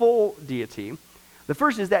God, full deity. The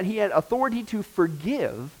first is that he had authority to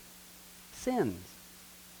forgive sins.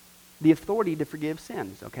 The authority to forgive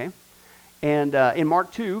sins, okay? And in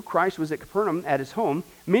Mark 2, Christ was at Capernaum at his home.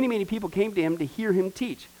 Many, many people came to him to hear him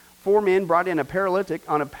teach. 4 men brought in a paralytic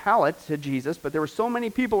on a pallet to Jesus, but there were so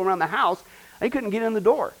many people around the house, they couldn't get in the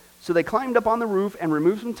door. So they climbed up on the roof and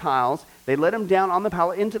removed some tiles. They let him down on the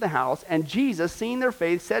pallet into the house. And Jesus, seeing their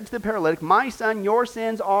faith, said to the paralytic, "My son, your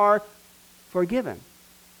sins are forgiven."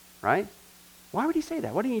 Right? Why would he say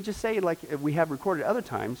that? Why didn't he just say, like we have recorded other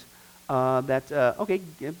times, okay,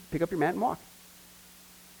 pick up your mat and walk?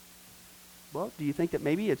 Well, do you think that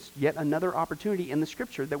maybe it's yet another opportunity in the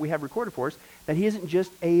scripture that we have recorded for us that he isn't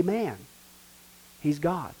just a man? He's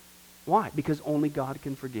God. Why? Because only God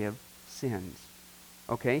can forgive sins.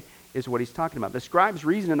 Okay, is what he's talking about. The scribes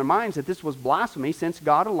reasoned in their minds that this was blasphemy since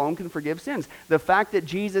God alone can forgive sins. The fact that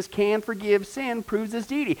Jesus can forgive sin proves his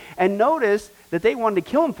deity. And notice that they wanted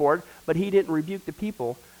to kill him for it, but he didn't rebuke the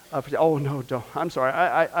people. Oh, no, don't. I'm sorry.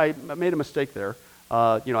 I made a mistake there.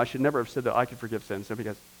 I should never have said that I could forgive sins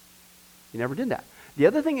because he never did that. The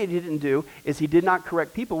other thing he didn't do is he did not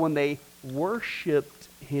correct people when they worshiped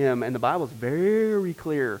him. And the Bible is very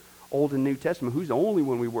clear, Old and New Testament, who's the only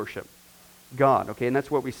one we worship? God, okay, and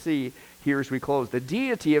that's what we see here as we close. The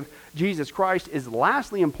deity of Jesus Christ is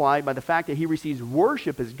lastly implied by the fact that he receives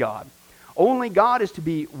worship as God. Only God is to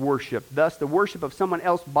be worshipped. Thus, the worship of someone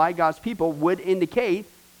else by God's people would indicate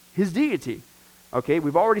his deity. Okay,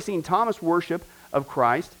 we've already seen Thomas' worship of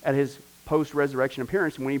Christ at his post-resurrection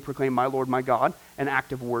appearance when he proclaimed, "My Lord, my God," an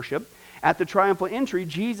act of worship. At the triumphal entry,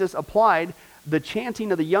 Jesus applied the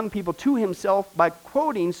chanting of the young people to himself by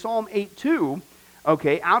quoting Psalm 8:2.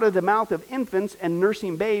 Okay, out of the mouth of infants and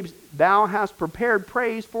nursing babes, thou hast prepared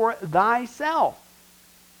praise for thyself.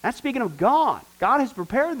 That's speaking of God. God has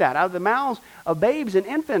prepared that out of the mouths of babes and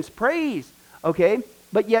infants, praise. Okay,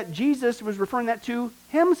 but yet Jesus was referring that to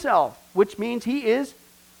himself, which means he is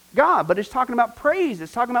God. But it's talking about praise.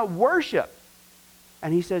 It's talking about worship.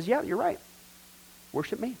 And he says, yeah, you're right.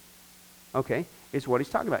 Worship me. Okay, is what he's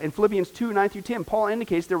talking about. In Philippians 2:9-10, Paul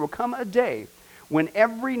indicates there will come a day when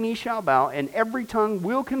every knee shall bow and every tongue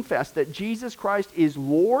will confess that Jesus Christ is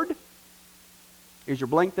Lord. Is your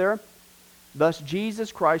blank there? Thus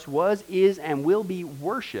Jesus Christ was, is, and will be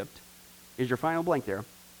worshipped. Is your final blank there?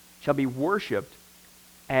 Shall be worshipped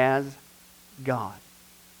as God.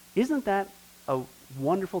 Isn't that a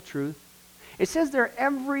wonderful truth? It says there,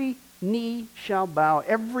 every knee shall bow,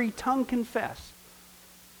 every tongue confess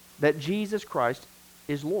that Jesus Christ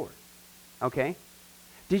is Lord. Okay?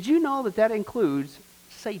 Did you know that that includes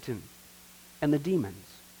Satan and the demons?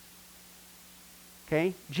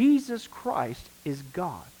 Okay? Jesus Christ is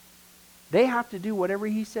God. They have to do whatever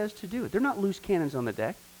he says to do. They're not loose cannons on the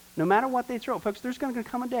deck. No matter what they throw. Folks, there's going to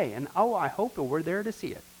come a day, and I hope that we're there to see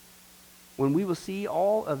it, when we will see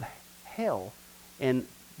all of hell and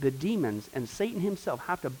the demons and Satan himself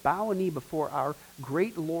have to bow a knee before our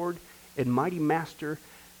great Lord and mighty Master,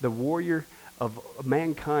 the warrior of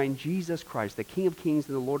mankind, Jesus Christ, the King of Kings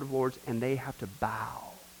and the Lord of Lords, and they have to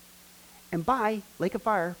bow. And by lake of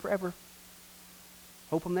fire forever.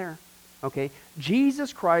 Hope I'm there. Okay?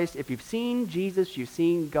 Jesus Christ, if you've seen Jesus, you've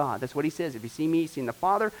seen God. That's what he says. If you see me, you've seen the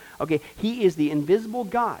Father. Okay? He is the invisible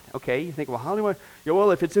God. Okay? You think, well, how do I... Yeah,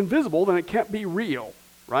 well, if it's invisible, then it can't be real.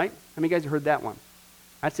 Right? How many guys have heard that one?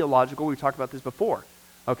 That's illogical. We've talked about this before.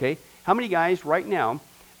 Okay? How many guys right now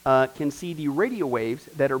can see the radio waves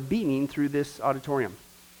that are beaming through this auditorium?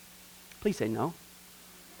 Please say no.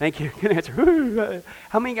 Thank you. Good answer.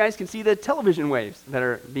 How many guys can see the television waves that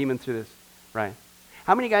are beaming through this? Right.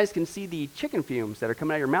 How many guys can see the chicken fumes that are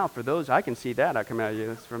coming out of your mouth? For those, I can see that. I come out of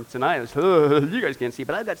you. It's from tonight. It's, you guys can't see,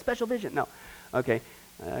 but I've got special vision. No. Okay.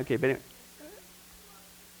 Okay, but anyway.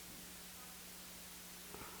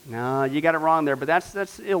 No, you got it wrong there, but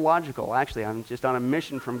that's illogical. Actually, I'm just on a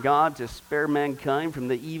mission from God to spare mankind from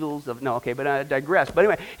the evils of... No, okay, but I digress. But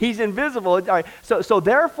anyway, he's invisible. All right, so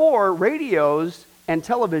therefore, radios and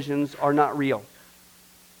televisions are not real.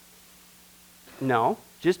 No,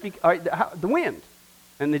 just the wind.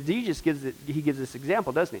 And he gives this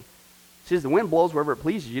example, doesn't he? He says the wind blows wherever it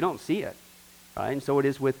pleases. You don't see it, right? And so it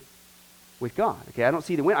is with God. Okay, I don't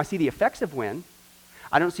see the wind. I see the effects of wind.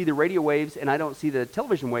 I don't see the radio waves, and I don't see the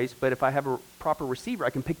television waves, but if I have a proper receiver, I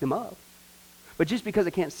can pick them up. But just because I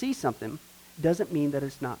can't see something doesn't mean that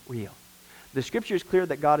it's not real. The scripture is clear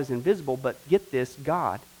that God is invisible, but get this,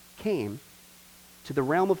 God came to the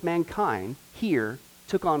realm of mankind here,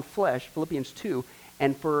 took on flesh, Philippians 2,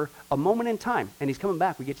 and for a moment in time, and he's coming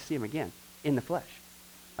back, we get to see him again in the flesh.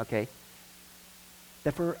 Okay?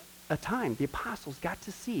 That for a time, the apostles got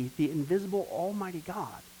to see the invisible Almighty God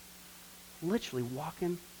literally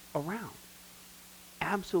walking around.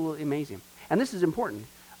 Absolutely amazing. And this is important.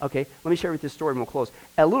 Okay, let me share with this story and we'll close.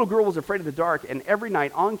 A little girl was afraid of the dark, and every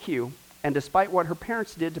night on cue, and despite what her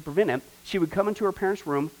parents did to prevent it, she would come into her parents'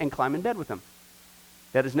 room and climb in bed with them.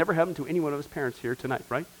 That has never happened to any one of us parents here tonight,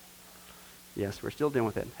 right? Yes, we're still dealing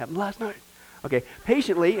with it. Happened last night. Okay,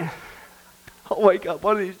 patiently, I'll wake up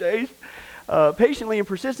one of these days. Patiently and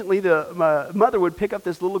persistently, the mother would pick up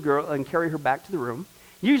this little girl and carry her back to the room,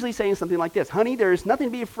 usually saying something like this: honey, there's nothing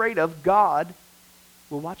to be afraid of. God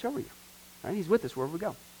will watch over you. Right? He's with us wherever we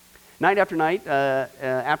go. Night after night,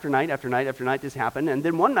 after night, this happened. And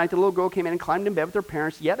then one night, the little girl came in and climbed in bed with her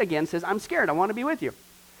parents, yet again says, I'm scared. I want to be with you.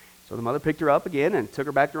 So the mother picked her up again and took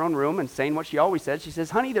her back to her own room, and saying what she always said, she says,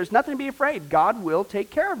 honey, there's nothing to be afraid. God will take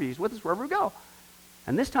care of you. He's with us wherever we go.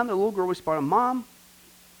 And this time the little girl responded, Mom,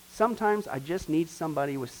 sometimes I just need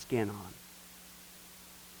somebody with skin on.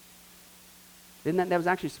 That was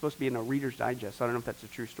actually supposed to be in a Reader's Digest, so I don't know if that's a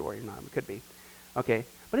true story or not. It could be. Okay,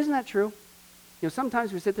 but isn't that true? You know,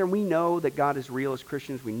 sometimes we sit there and we know that God is real as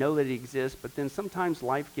Christians. We know that he exists, but then sometimes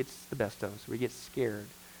life gets the best of us. We get scared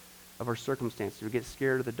of our circumstances. We get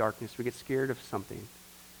scared of the darkness. We get scared of something.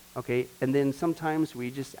 Okay, and then sometimes we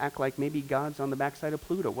just act like maybe God's on the backside of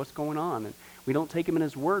Pluto. What's going on? And we don't take him in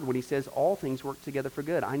his word when he says all things work together for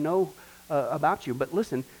good. I know about you, but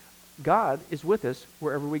listen, God is with us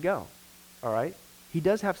wherever we go. All right? He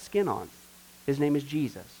does have skin on. His name is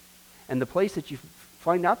Jesus. And the place that you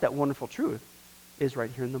find out that wonderful truth is right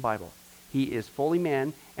here in the Bible. He is fully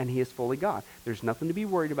man and he is fully God. There's nothing to be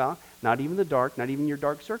worried about, not even the dark, not even your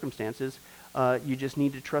dark circumstances. You just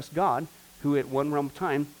need to trust God, who at one realm of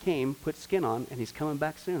time came, put skin on, and he's coming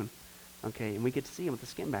back soon. Okay, and we get to see him with the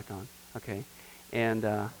skin back on. Okay,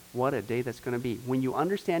 and what a day that's going to be. When you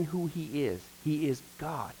understand who he is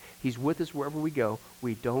God. He's with us wherever we go.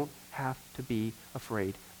 We don't have to be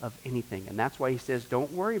afraid of anything. And that's why he says,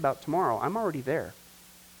 don't worry about tomorrow. I'm already there.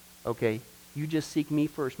 Okay? You just seek me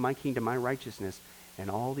first, my kingdom, my righteousness,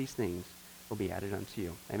 and all these things will be added unto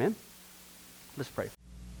you. Amen? Let's pray.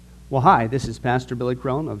 Well, hi, this is Pastor Billy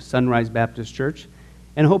Crone of Sunrise Baptist Church,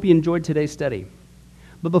 and I hope you enjoyed today's study.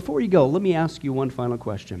 But before you go, let me ask you one final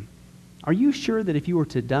question. Are you sure that if you were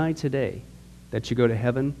to die today, that you go to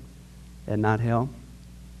heaven and not hell?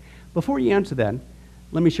 Before you answer that,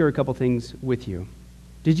 let me share a couple things with you.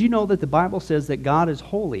 Did you know that the Bible says that God is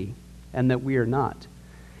holy and that we are not?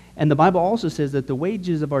 And the Bible also says that the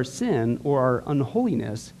wages of our sin or our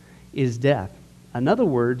unholiness is death. In other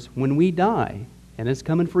words, when we die, and it's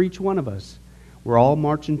coming for each one of us, we're all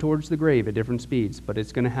marching towards the grave at different speeds, but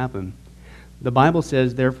it's going to happen. The Bible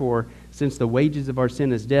says, therefore, since the wages of our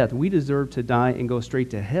sin is death, we deserve to die and go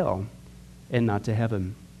straight to hell and not to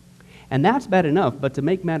heaven. And that's bad enough, but to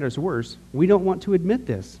make matters worse, we don't want to admit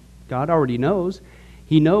this. God already knows.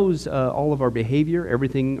 He knows all of our behavior,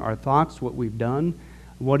 everything, our thoughts, what we've done,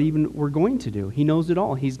 what even we're going to do. He knows it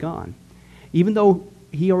all. He's gone. Even though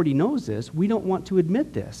he already knows this, we don't want to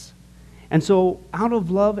admit this. And so, out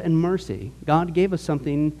of love and mercy, God gave us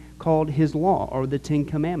something called his law, or the 10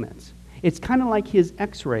 Commandments. It's kind of like his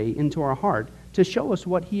x-ray into our heart to show us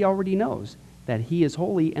what he already knows, that he is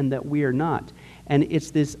holy and that we are not. And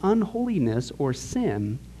it's this unholiness or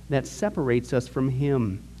sin that separates us from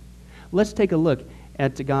him. Let's take a look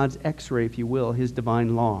at God's x-ray, if you will, his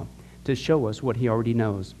divine law, to show us what he already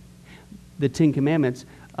knows. The 10 Commandments,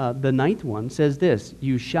 the 9th one says this: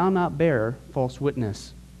 you shall not bear false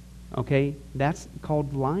witness. Okay? That's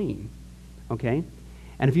called lying. Okay?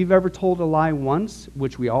 And if you've ever told a lie once,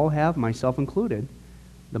 which we all have, myself included,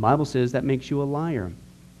 the Bible says that makes you a liar.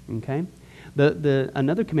 Okay?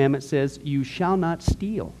 Another commandment says, you shall not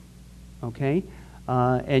steal. Okay?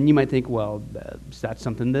 And you might think, well, that's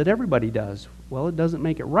something that everybody does. Well, it doesn't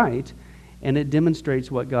make it right, and it demonstrates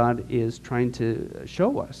what God is trying to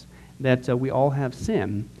show us, that we all have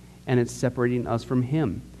sin, and it's separating us from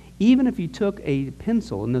him. Even if you took a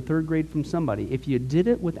pencil in the 3rd grade from somebody, if you did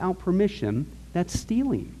it without permission, that's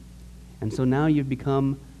stealing. And so now you've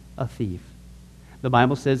become a thief. The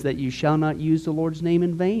Bible says that you shall not use the Lord's name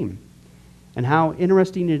in vain. And how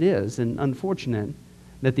interesting it is and unfortunate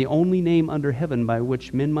that the only name under heaven by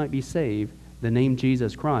which men might be saved, the name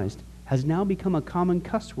Jesus Christ, has now become a common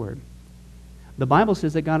cuss word. The Bible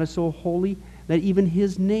says that God is so holy that even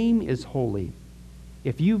his name is holy.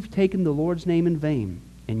 If you've taken the Lord's name in vain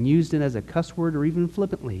and used it as a cuss word or even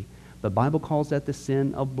flippantly, the Bible calls that the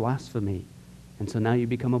sin of blasphemy. And so now you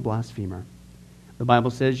become a blasphemer. The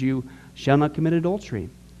Bible says you shall not commit adultery.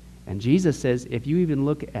 And Jesus says if you even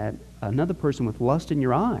look at another person with lust in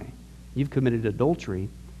your eye, you've committed adultery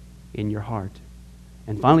in your heart.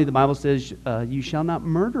 And finally, the Bible says you shall not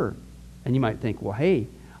murder. And you might think, well, hey,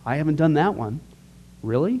 I haven't done that one.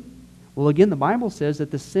 Really? Well, again, the Bible says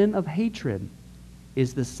that the sin of hatred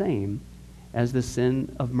is the same as the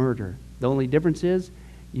sin of murder. The only difference is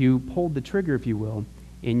you pulled the trigger, if you will,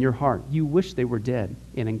 in your heart. You wish they were dead.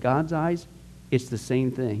 And in God's eyes, it's the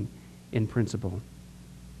same thing in principle.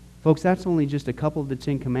 Folks, that's only just a couple of the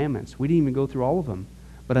 10 Commandments. We didn't even go through all of them.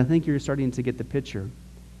 But I think you're starting to get the picture.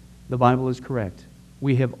 The Bible is correct.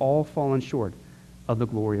 We have all fallen short of the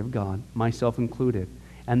glory of God, myself included,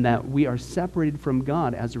 and that we are separated from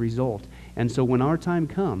God as a result. And so when our time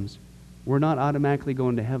comes, we're not automatically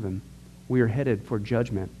going to heaven. We are headed for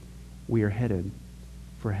judgment. We are headed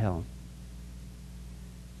for hell.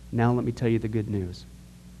 Now let me tell you the good news.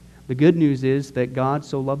 The good news is that God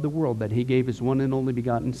so loved the world that he gave his one and only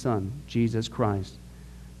begotten Son, Jesus Christ,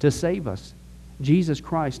 to save us. Jesus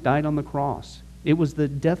Christ died on the cross. It was the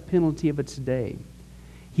death penalty of its day.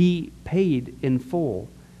 He paid in full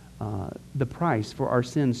the price for our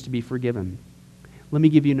sins to be forgiven. Let me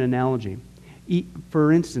give you an analogy.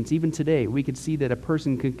 For instance, even today, we could see that a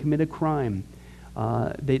person could commit a crime.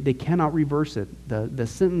 They cannot reverse it. The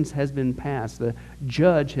sentence has been passed. The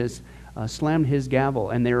judge has slammed his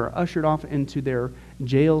gavel, and they are ushered off into their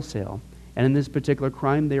jail cell. And in this particular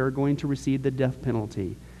crime, they are going to receive the death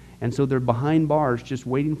penalty. And so they're behind bars just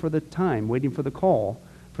waiting for the time, waiting for the call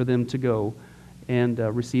for them to go and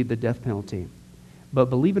receive the death penalty. But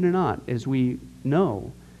believe it or not, as we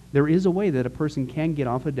know, there is a way that a person can get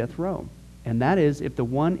off a death row. And that is if the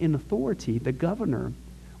one in authority, the governor,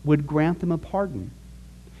 would grant them a pardon.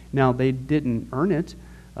 Now, they didn't earn it.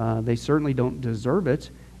 They certainly don't deserve it.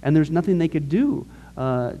 And there's nothing they could do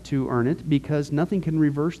to earn it because nothing can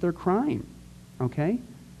reverse their crime. Okay?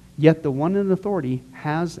 Yet the one in authority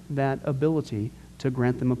has that ability to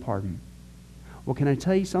grant them a pardon. Well, can I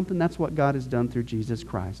tell you something? That's what God has done through Jesus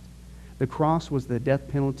Christ. The cross was the death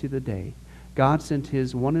penalty of the day. God sent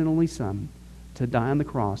his one and only Son to die on the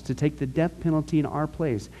cross, to take the death penalty in our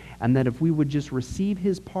place, and that if we would just receive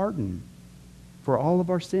his pardon for all of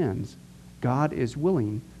our sins, God is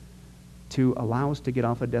willing to allow us to get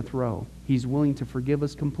off a death row. He's willing to forgive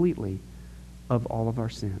us completely of all of our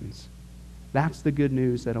sins. That's the good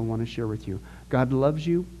news that I want to share with you. God loves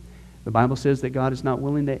you. The Bible says that God is not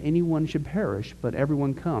willing that anyone should perish, but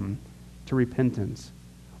everyone come to repentance.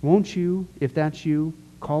 Won't you, if that's you,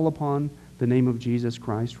 call upon the name of Jesus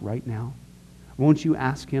Christ right now? Won't you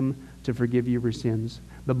ask him to forgive you your sins?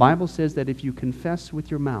 The Bible says that if you confess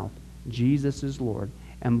with your mouth Jesus is Lord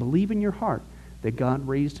and believe in your heart that God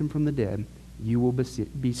raised him from the dead, you will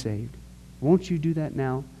be saved. Won't you do that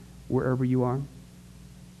now, wherever you are?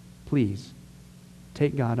 Please,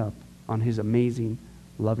 take God up on his amazing,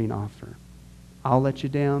 loving offer. I'll let you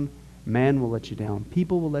down. Man will let you down.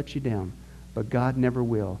 People will let you down. But God never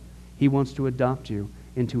will. He wants to adopt you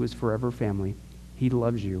into his forever family. He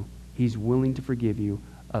loves you. He's willing to forgive you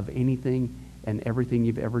of anything and everything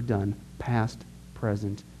you've ever done, past,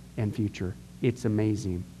 present, and future. It's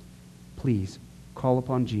amazing. Please, call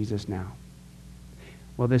upon Jesus now.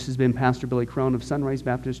 Well, this has been Pastor Billy Crone of Sunrise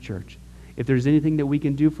Baptist Church. If there's anything that we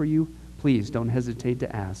can do for you, please don't hesitate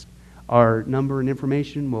to ask. Our number and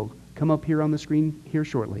information will come up here on the screen here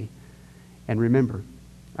shortly. And remember,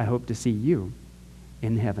 I hope to see you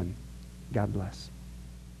in heaven. God bless.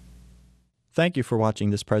 Thank you for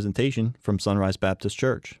watching this presentation from Sunrise Baptist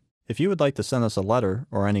Church. If you would like to send us a letter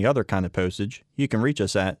or any other kind of postage, you can reach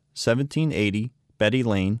us at 1780 Betty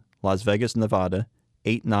Lane, Las Vegas, Nevada,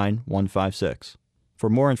 89156. For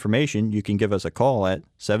more information, you can give us a call at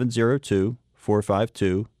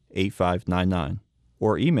 702-452-8599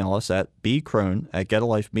 or email us at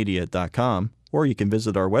bcrone@getalifemedia.com, or you can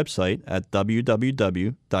visit our website at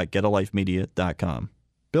www.getalifemedia.com.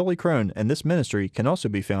 Billy Crone and this ministry can also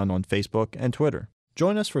be found on Facebook and Twitter.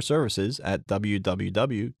 Join us for services at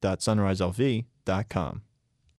www.sunriselv.com.